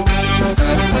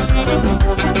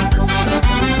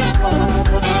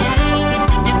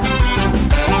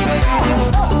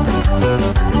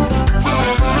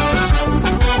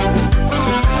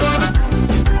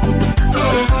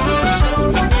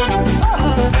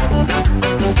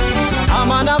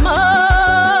አማን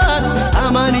አማን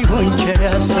አማን ይሁን ቸር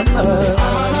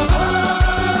ያሰማን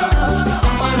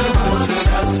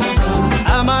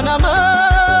አማን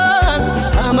አማን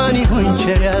አማን ይሁን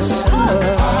ቸር ያሰማን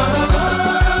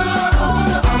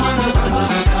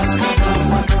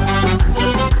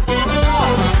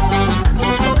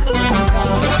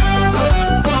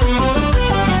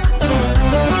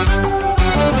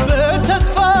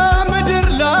በተስፋ ምድር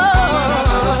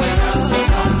ላይ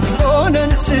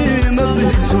ሆነን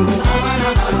ስመብዙ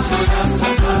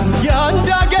የአንድ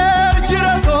አገር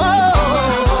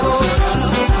ጅረቶች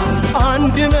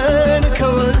አንድ ነን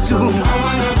ከወንዙ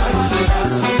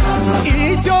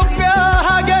ኢትዮጵያ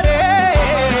ሀገሬ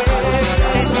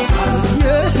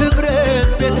የህብረት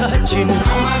ቤታችን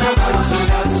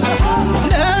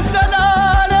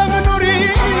ለዘላለም ኑሪ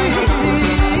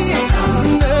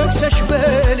ነግሰሽ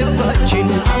በልባችን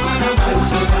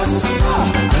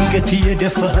አንገት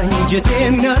የደፋኝ ጀቴ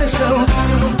የሚያርሰው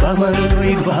በአማኑ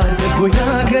ይግባል ደጎ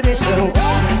ያገሬ ሰው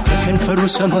ከከንፈሩ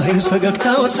ሰማይ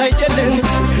ፈገግታው ሳይጨልም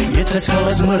የተስፋው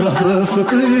አዝመራ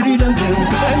በፍቅር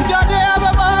ይለምልም እንዳደ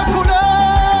አበባ ኩሎ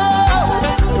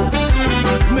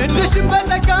ምልሽን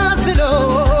በጸጋ ስሎ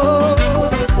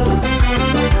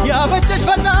ያበጀሽ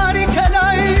ፈጣሪ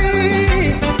ከላይ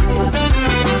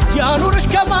ያኑርሽ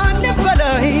ከማንም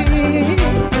በላይ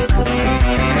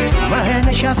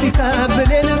አፍሪካ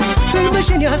ብሌን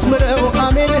ህልምሽን ያስምረው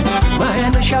አሜን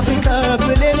ማያነሽ አፍሪካ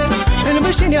ብሌን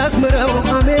ህልምሽን ያስምረው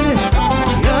አሜን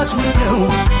ያስምረው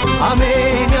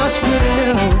አሜን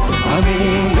ያስምረው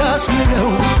አሜን ያስምረው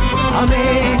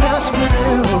አሜን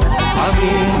ያስምረው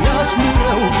አሜን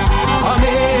ያስምረው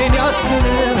አሜን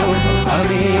ያስምረው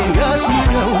አሜን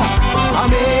ያስምረው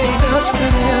አሜን ያስምረው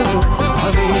አሜን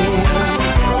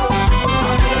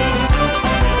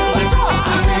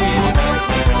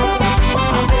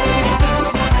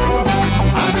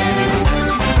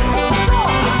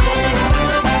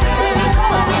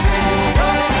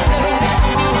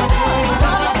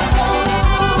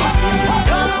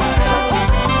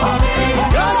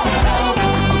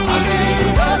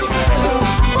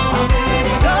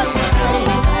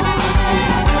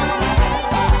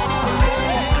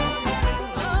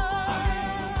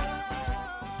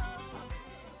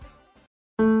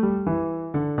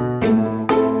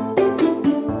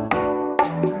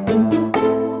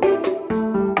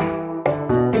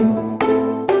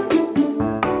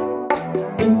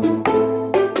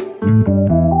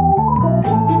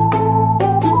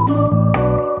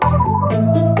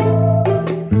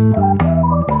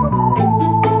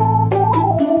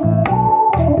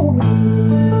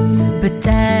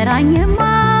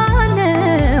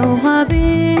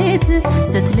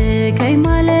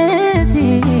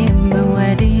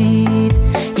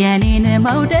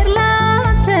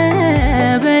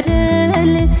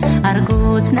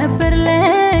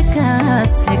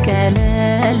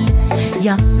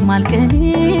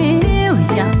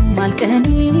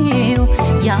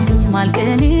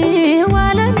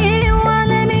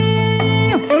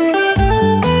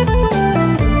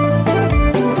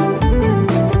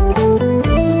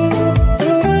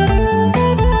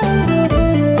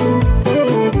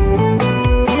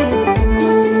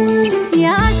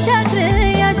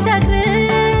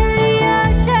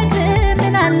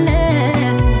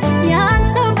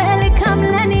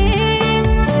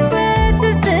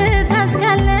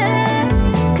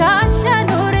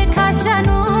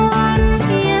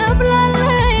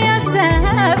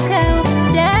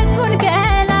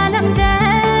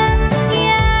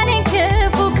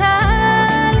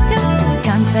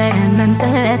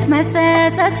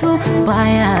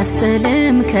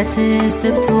ባያስተልም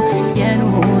ከትስብቱ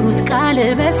የኖሩት ቃል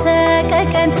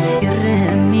በሰቀቀን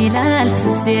ግርም ይላል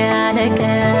ትዝ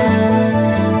ያለቀን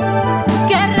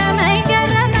ገረመኝ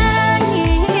ገረመኝ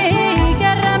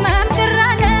ገረመም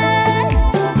ቅራለ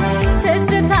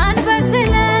ትዝታን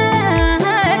በስለት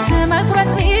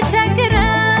መቁረጥ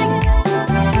ይቸግረኝ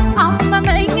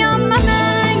አመመኝ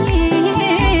አመመኝ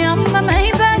አመመኝ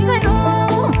በትኑ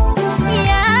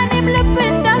የኔም ልብ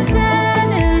እንዳንተ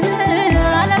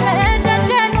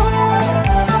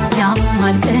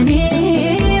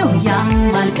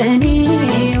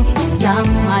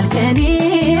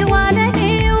ያማልቀኔው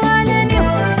ዋለኔው ዋለኔው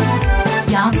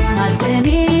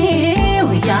ያማልቀኔው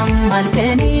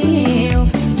ያማልቀኔው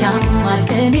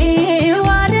ያማልቀኔው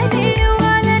ዋለኔው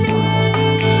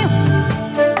ዋለኔው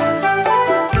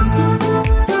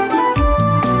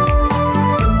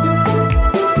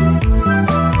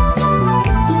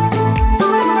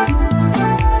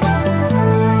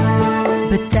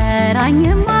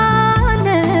ብጠራኝማ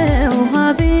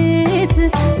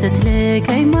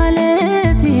ስትልከኝ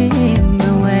ማለት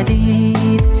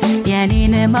ወዴት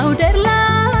የኔን መውደድ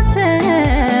ላንተ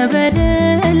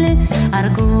በደል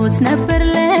አርጎት ነበር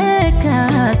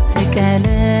ለካስ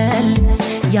ቀለል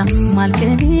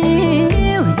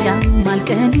ያማልቀኔው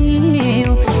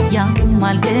ያማልቀኔው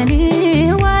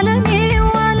ያማልቀኔው ዋለኔ